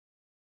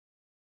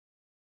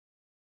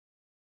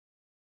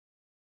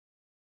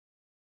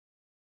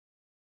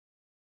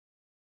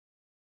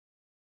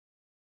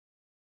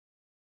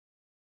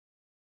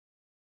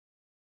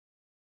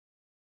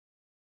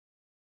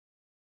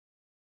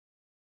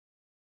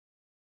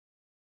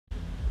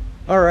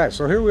Alright,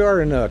 so here we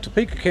are in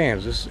Topeka,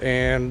 Kansas,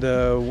 and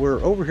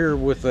we're over here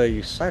with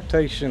a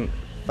Citation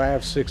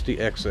 560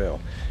 XL.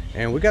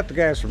 And we got the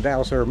guys from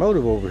Dallas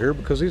Airmotive over here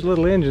because these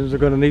little engines are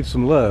going to need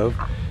some love,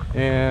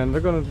 and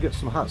they're going to get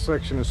some hot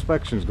section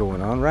inspections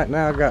going on. Right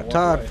now I got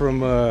Todd from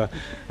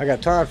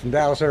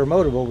Dallas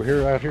Airmotive over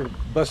here out here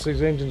bust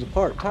these engines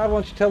apart. Todd, why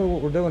don't you tell me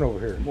what we're doing over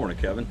here? Good morning,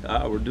 Kevin.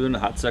 We're doing a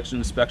hot section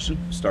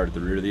inspection. Start at the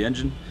rear of the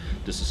engine,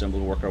 disassemble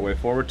and work our way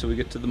forward till we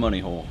get to the money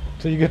hole.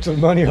 Till you get to the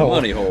money hole.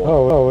 Money hole.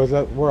 Oh, is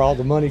that where all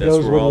the money goes?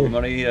 That's where all the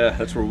money.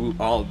 That's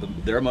where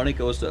their money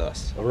goes to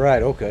us. All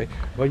right. Okay.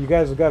 Well, you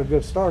guys have got a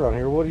good start on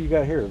here. What do you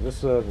got here?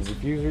 This the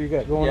diffuser you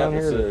got going on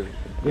here?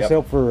 This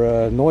help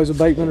for noise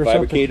abatement or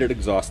something? Fabricated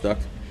exhaust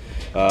duct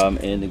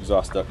and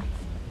exhaust duct.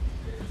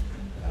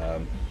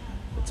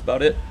 That's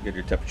about it. Get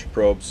your temperature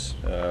probes.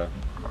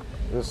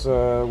 This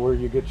where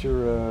you get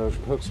your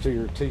hooks to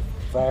your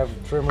T5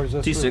 trim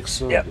resistor?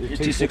 T6, yep. Your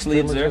T6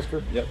 leads there.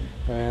 Yep.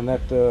 And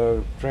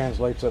that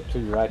translates up to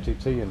your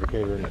ITT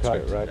indicator in the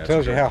cockpit, right? It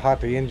tells you how hot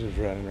the engine's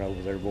running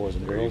over there, boys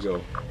and girls. There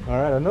you go.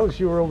 All right, I noticed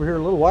you were over here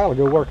a little while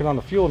ago working on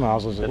the fuel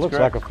nozzles. It looks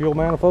like a fuel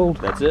manifold.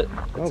 That's it.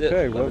 That's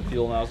okay, 11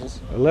 fuel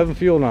nozzles. 11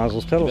 fuel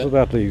nozzles. Tell us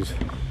about these.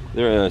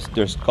 They're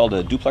called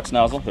a duplex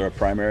nozzle. They're a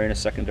primary and a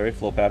secondary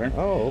flow pattern.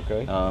 Oh,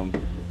 okay.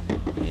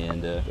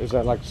 Is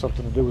that like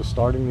something to do with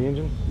starting the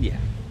engine? Yeah.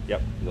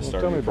 Yep. You'll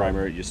start on the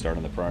primary. You start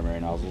on the primary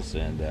nozzles,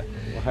 and well,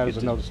 how does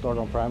it know to start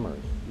on primary?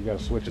 You got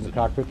to switch in the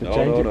cockpit to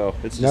change it? No.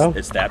 It's just,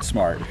 it's that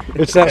smart.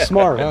 It's that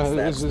smart, huh?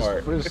 It's that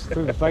smart. It's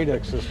through the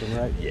FADEX system,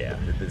 right? Yeah.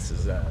 This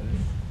is a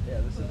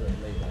late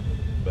one.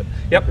 But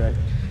yep. Okay.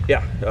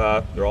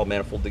 Yeah. They're all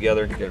manifold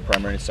together. You get a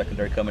primary and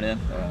secondary coming in.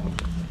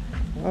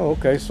 Oh,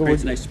 okay. So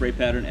it's a nice spray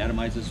pattern.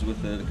 Atomizes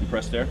with the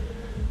compressed air.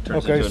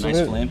 Turns into a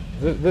nice flame.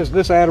 This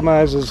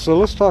atomizes. So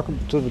let's talk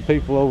to the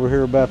people over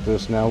here about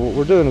this now. What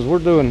we're doing is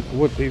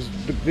what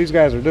these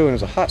guys are doing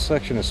is a hot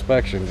section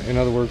inspection. In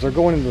other words, they're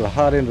going into the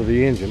hot end of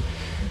the engine,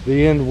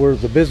 the end where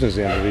the business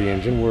end of the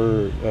engine,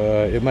 where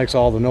it makes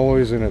all the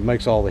noise and it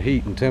makes all the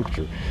heat and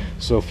temperature.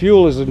 So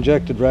fuel is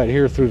injected right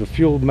here through the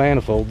fuel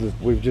manifold that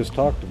we've just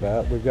talked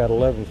about. We've got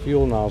 11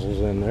 fuel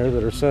nozzles in there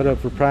that are set up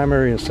for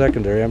primary and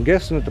secondary. I'm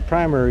guessing that the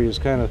primary is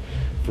kind of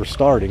for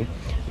starting,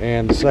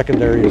 and the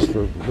secondary is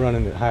for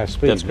running at high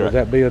speed. That's correct.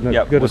 Would that be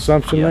a good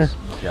assumption there?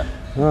 Yeah.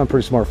 Oh, I'm a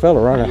pretty smart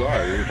fella, aren't I? You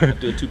are. You're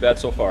not doing too bad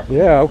so far.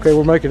 Yeah. Okay.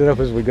 We're making it up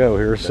as we go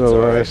here. That's all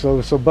right.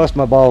 So bust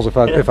my balls if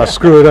I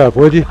screw it up,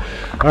 would you?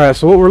 All right.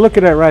 So what we're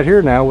looking at right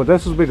here now,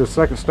 this will be the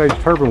second stage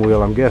turbine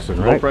wheel, I'm guessing,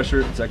 right? Low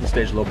pressure, second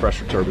stage low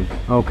pressure turbine.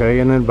 Okay.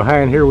 And then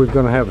behind here we're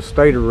going to have a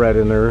stator right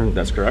in there.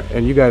 That's correct.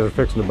 And you guys are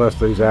fixing to bust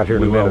these out here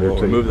in a minute or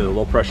two. We'll move the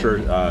low pressure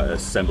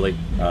assembly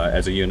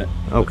as a unit.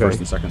 Okay. The first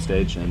and second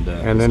stage, and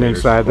then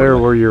inside there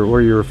where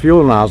your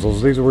fuel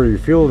nozzles. These are where your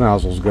fuel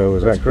nozzles go.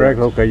 Is that correct?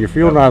 Okay. Your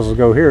fuel nozzles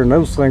go here, and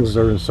those things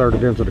are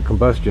inserted into the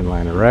combustion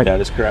liner, right? That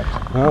is correct.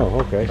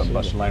 Oh, okay.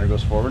 Combustion liner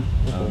goes forward.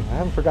 I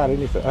haven't forgot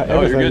anything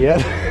you're good.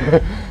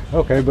 yet.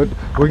 Okay, but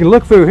we can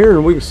look through here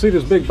and we can see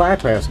this big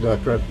bypass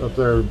duct right up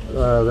there,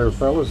 there,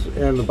 fellas.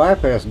 And the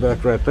bypass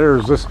duct right there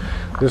is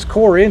this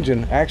core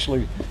engine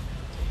actually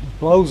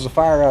blows the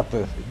fire out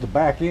the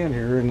back end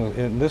here,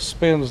 and this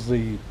spins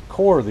the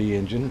core of the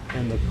engine,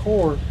 and the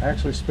core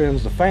actually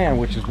spins the fan,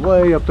 which is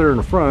way up there in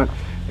the front,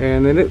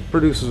 and then it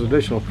produces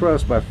additional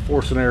thrust by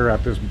forcing air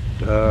out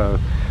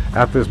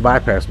this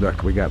bypass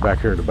duct we got back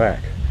here in the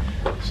back.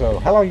 So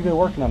how long have you been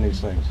working on these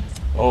things?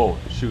 Oh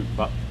shoot,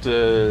 about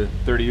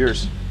 30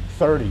 years.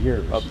 30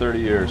 years. About 30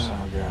 years.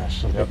 Oh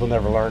gosh, some people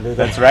never learn, do they?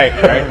 That's right,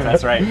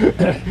 that's right.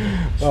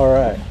 All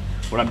right.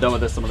 When I'm done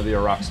with this, I'm going to be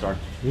a rock star.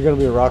 You're going to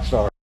be a rock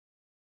star.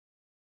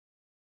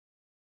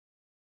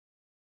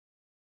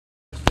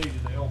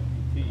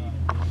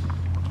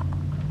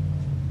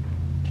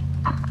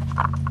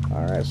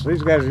 All right, so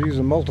these guys are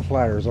using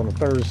multipliers on the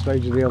third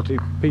stage of the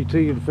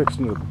LTPT and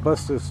fixing to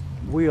bust this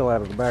wheel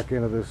out of the back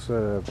end of this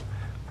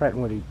Pratt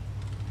Whitney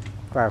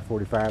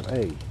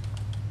 545A.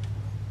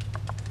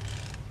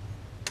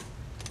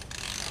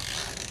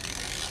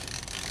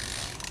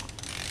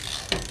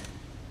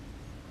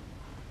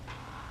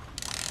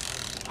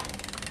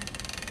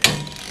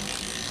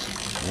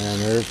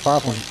 And there's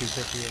popping.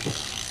 258.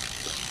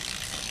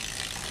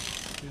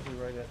 Usually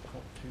right at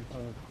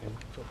 200 and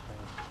foot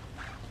pounds.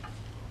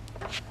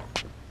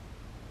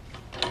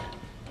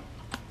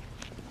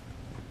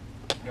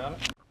 Got it?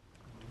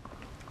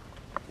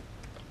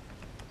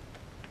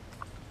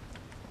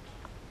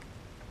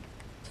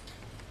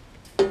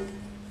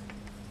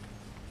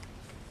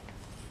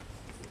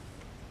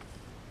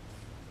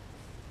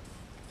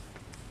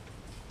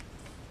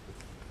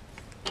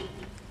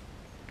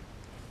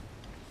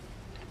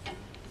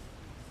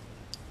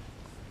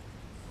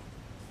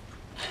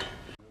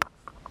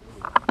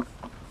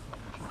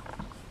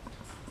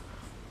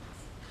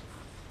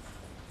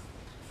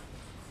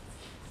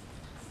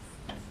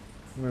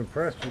 I'm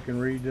impressed you can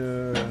read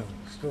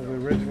still the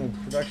original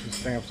production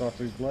stamps off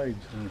these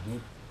blades. Mm-hmm.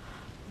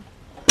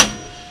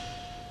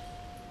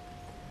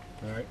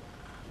 All right.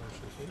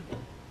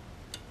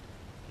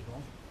 Keep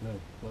on? No,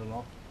 let it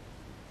off.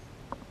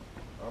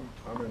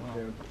 I'm in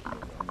Kansas. I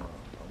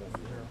won't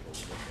be here until the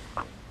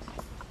weekend.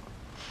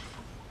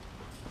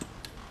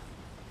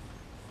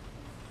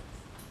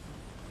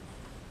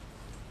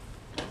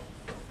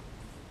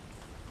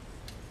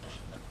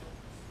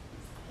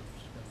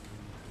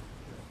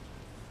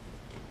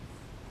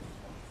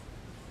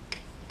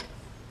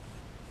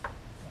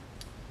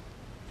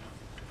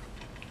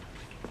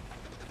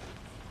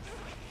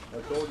 I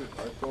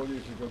told you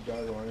he's a good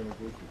guy to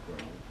introduce you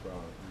to him.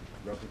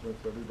 He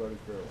represents everybody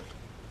fairly.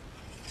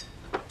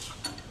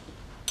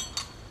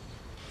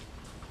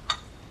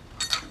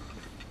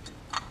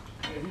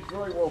 Yeah, he's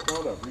very well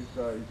thought of. He's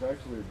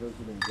actually a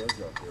visiting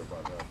judge out there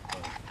by that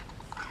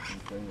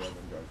insane guys out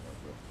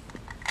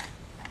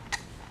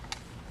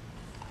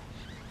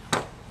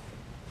there.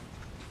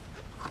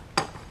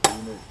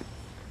 Unique.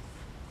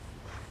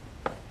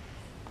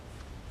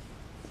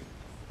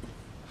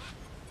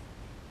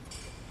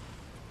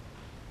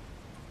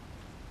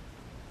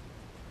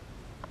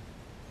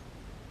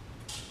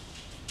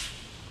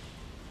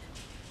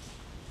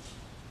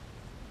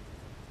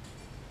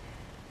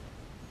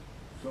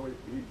 So he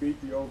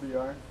beat the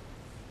OBI?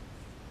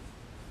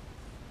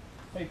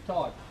 Hey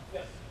Todd.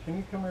 Yes. Can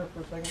you come here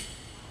for a second?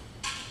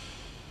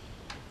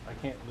 I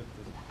can't lift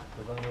this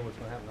because I don't know what's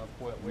going to happen. I'll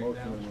pull it way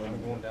down.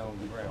 I'm going down on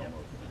the ground.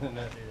 And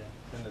then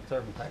the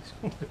turbine pack's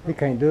going to He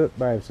can't do it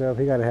by himself.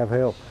 He got to have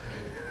help.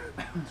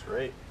 That's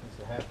right. It's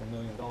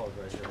 $500,000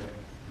 right there,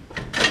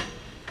 man.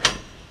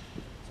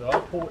 So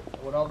I'll pull it.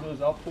 What I'll do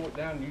is I'll pull it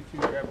down and you two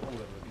grab hold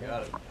of it. Okay?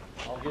 Got it.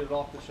 I'll get it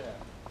off the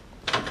shaft.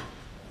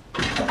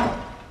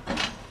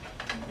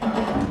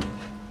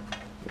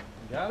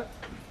 You got it?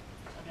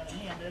 I got a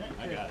hand in it.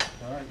 I got it.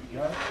 All right, you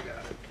got it?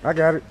 I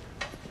got it.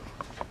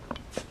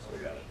 We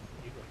got it.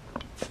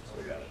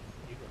 We got it.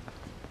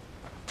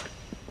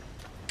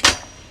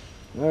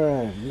 All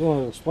right, you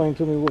want to explain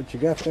to me what you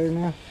got there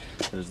now?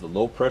 There's the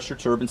low pressure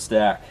turbine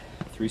stack.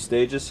 3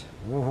 stages.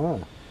 Uh-huh.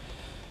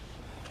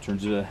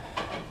 Turns your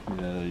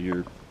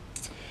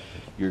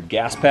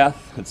gas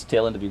path. It's the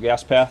tail end of your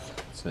gas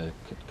path. It's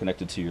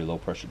connected to your low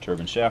pressure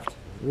turbine shaft.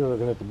 You're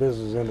looking at the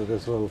business end of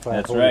this little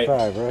That's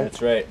 545, right?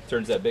 That's right.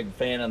 Turns that big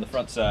fan on the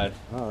front side.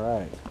 All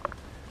right.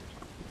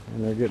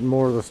 And they're getting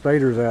more of the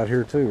stators out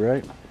here too,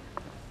 right?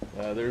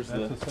 There's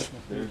That's the. a Cessna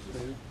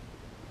Citation.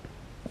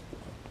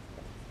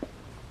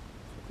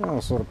 Oh,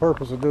 so the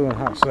purpose of doing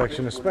hot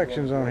section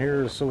inspections on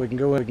here is so we can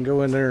go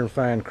in there and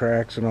find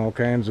cracks and all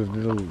kinds of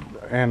little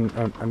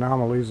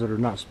anomalies that are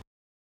not.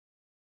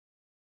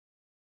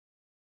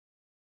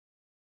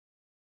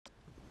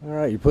 All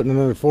right, you putting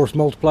another force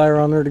multiplier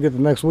on there to get the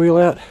next wheel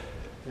out?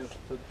 Yep,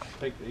 so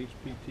take the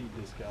HPT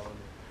disc out of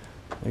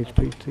it.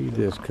 HPT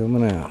disc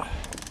coming out.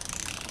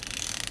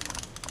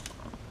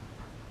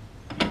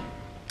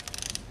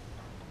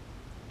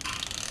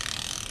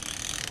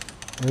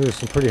 There's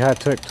some pretty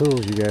high-tech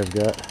tools you guys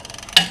got.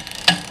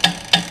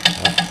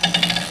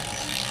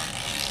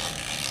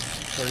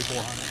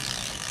 3400.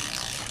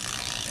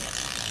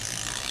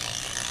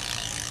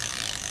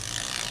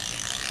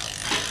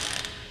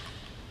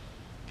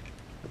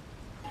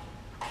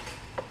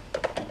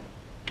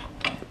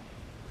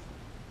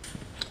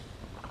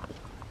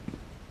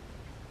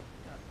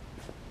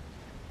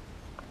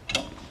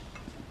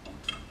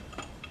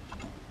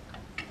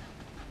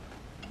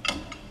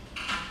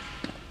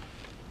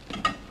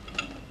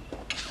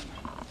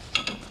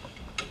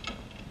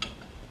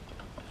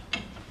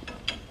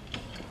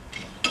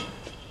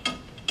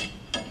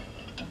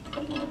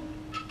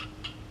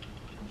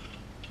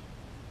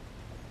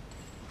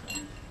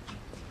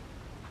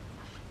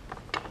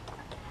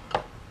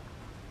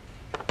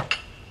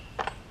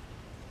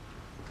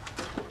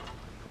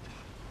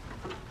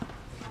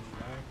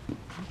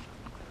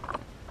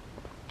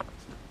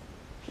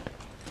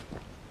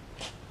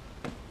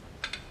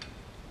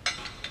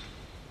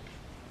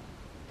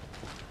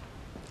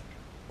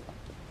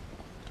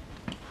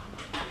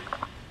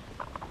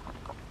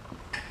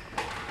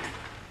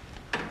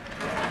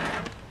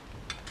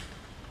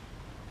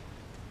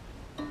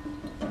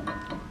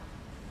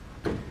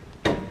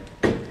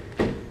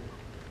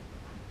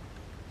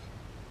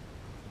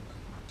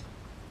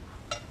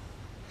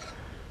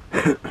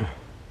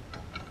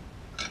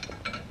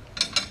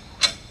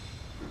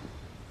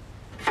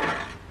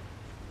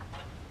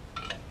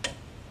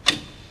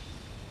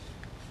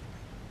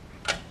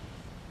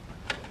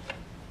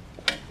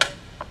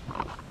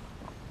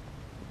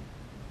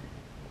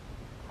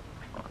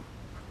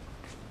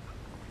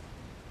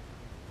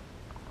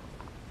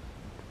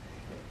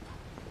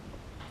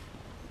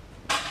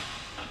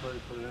 Ready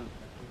to put it in.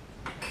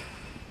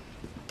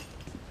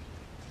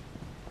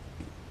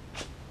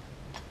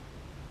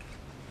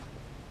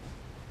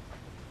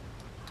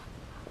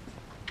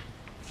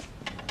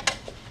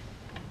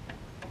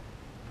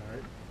 All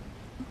right.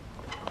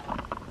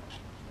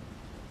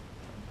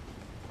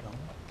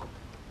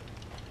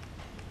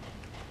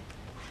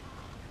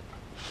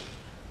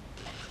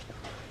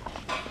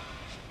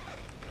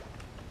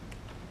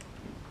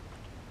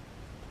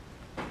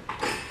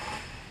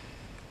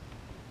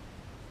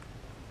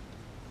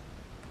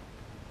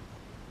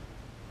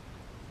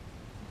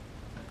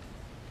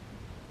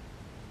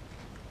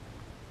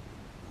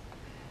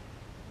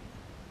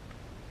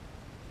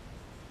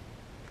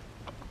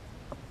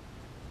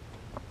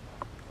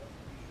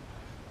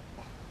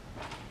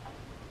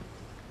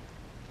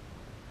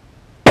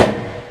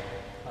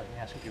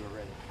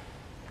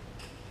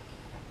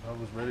 I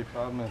was ready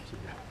 5 minutes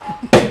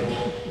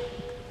ago.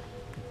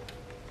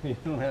 You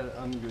don't have it,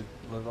 I'm good.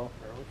 Let it off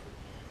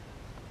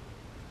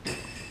there.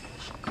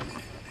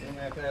 You don't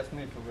have to ask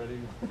me if I'm ready.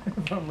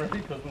 If I'm ready,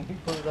 because when you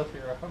put it up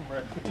here, I'm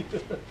ready.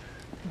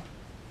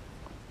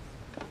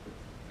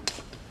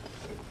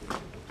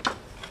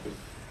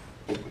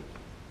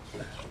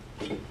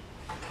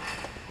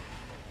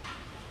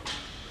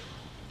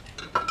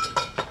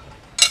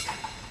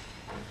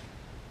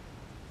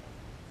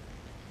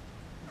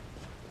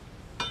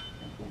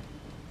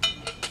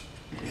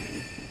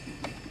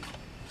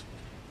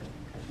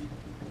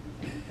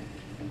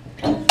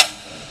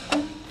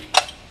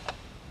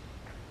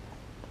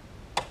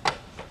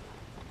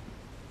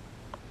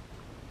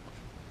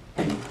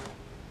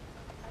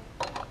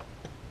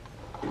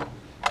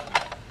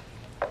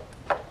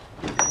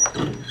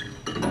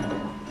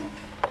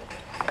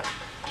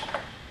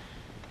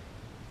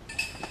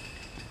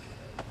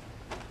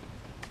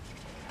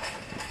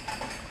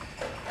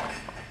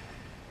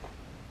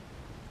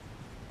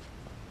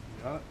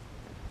 Got it?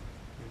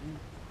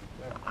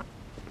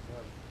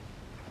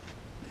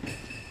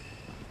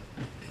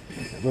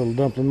 That little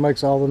dumpling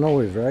makes all the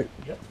noise, right?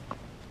 Yep.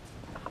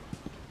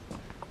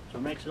 So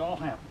it makes it all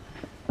happen.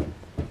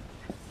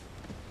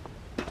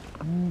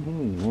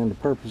 And the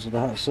purpose of the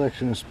hot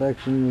section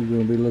inspection, we're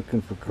going to be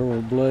looking for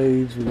curled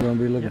blades. We're going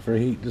to be looking for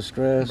heat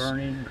distress.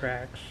 Burning,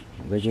 cracks,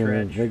 They're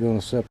stretch. going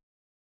to separate.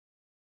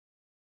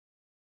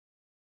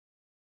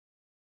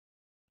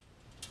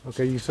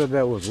 Okay, you said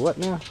that was what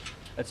now?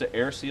 That's an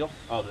air seal.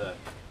 Oh,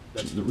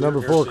 that's the rear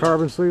Number air 4 seal.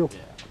 carbon seal? Yeah,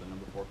 the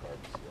number 4 carbon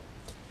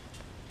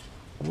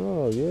seal.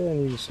 Oh yeah,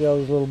 and you can see all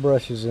those little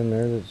brushes in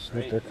there. That's what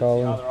Right, they're you see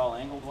calling. how they're all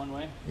angled one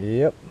way?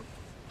 Yep.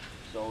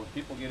 So if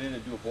people get in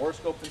and do a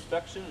borescope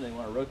inspection and they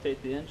want to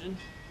rotate the engine,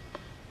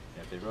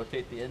 and if they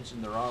rotate the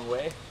engine the wrong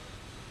way,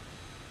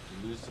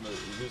 you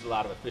lose a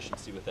lot of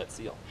efficiency with that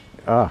seal.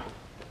 Ah.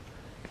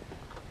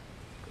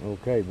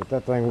 Okay, but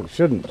that thing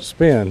shouldn't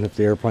spin if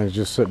the airplane's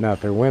just sitting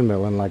out there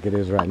windmilling like it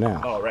is right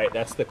now. Oh, right,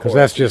 that's the Because core.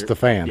 that's So just your- the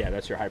fan. Yeah,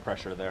 that's your high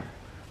pressure there.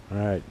 All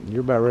right,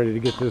 you're about ready to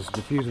get this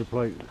diffuser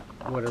plate,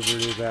 whatever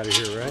it is, out of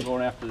here, We're right?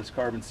 going after this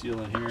carbon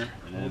seal in here,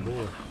 and then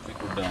boy. I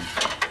think we're done.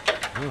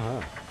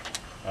 Uh-huh.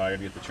 I gotta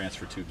get the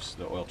transfer tubes,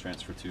 the oil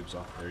transfer tubes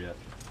off there yet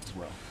as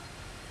well.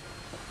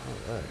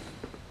 All right.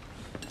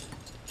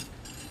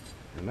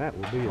 And that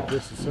will be a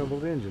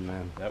disassembled engine,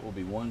 man. That will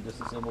be one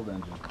disassembled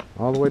engine.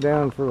 All the way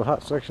down for the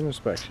hot section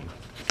inspection.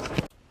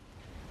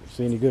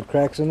 See any good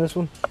cracks in this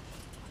one?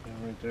 Yeah,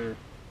 right there.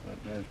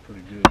 That's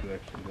pretty good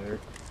actually there.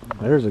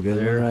 There's a good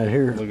There. one right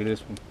here. Look at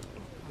this one.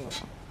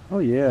 Oh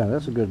yeah,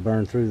 that's a good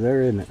burn through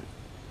there, isn't it?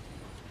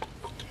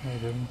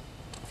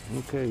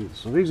 Okay,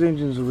 so these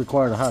engines are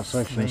required a hot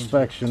section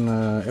inspection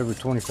every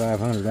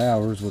 2,500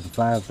 hours with a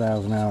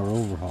 5,000 hour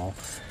overhaul.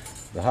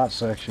 The hot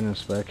section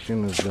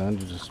inspection is done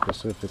just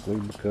specifically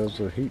because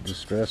the heat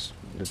distress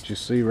that you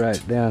see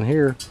right down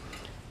here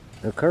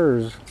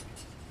occurs,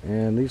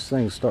 and these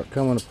things start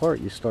coming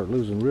apart. You start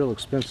losing real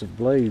expensive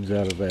blades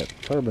out of that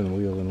turbine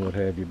wheel and what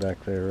have you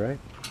back there, right?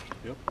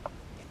 Yep.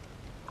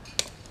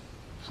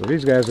 So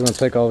these guys are going to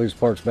take all these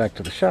parts back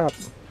to the shop.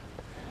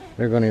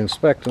 They're going to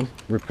inspect them,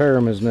 repair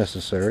them as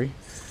necessary,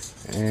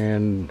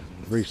 and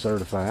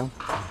recertify them,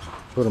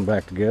 put them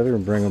back together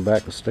and bring them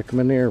back and stick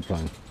them in the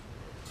airplane.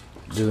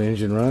 Do the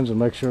engine runs and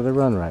make sure they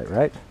run right,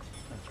 right?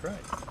 That's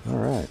right. All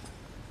right.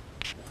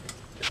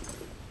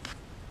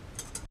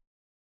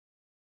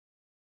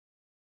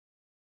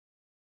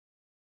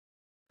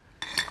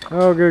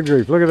 Oh, good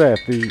grief. Look at that.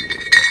 The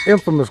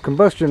infamous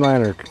combustion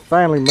liner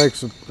finally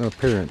makes an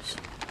appearance.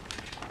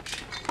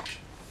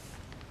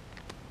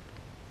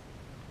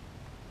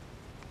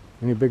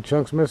 Any big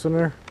chunks missing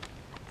there?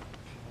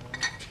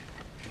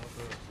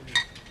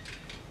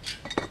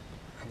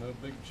 No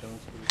big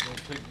chunks, but it's going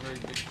to take very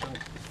big chunks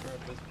to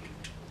scrap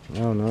this.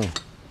 Oh no.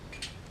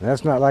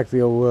 That's not like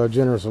the old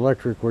Generous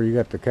Electric where you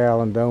got the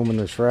cowl and dome and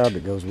the shroud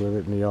that goes with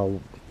it and you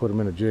all put them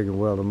in a jig and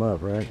weld them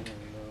up, right?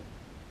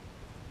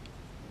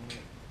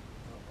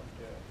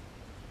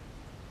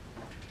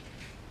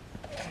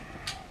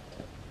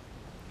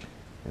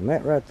 And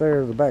that right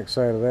there, the back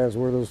side of that, is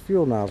where those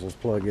fuel nozzles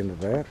plug into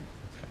that.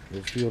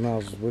 Those fuel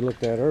nozzles we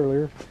looked at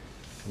earlier.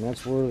 And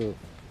that's where the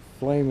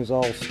flame is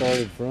all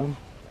started from.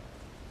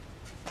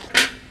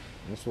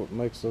 That's what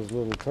makes those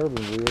little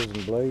turbine wheels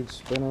and blades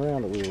spin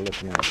around that we were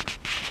looking at.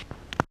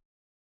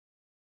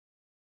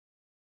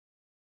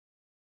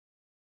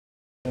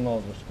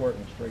 Nozzle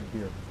squirting straight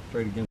here,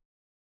 straight against.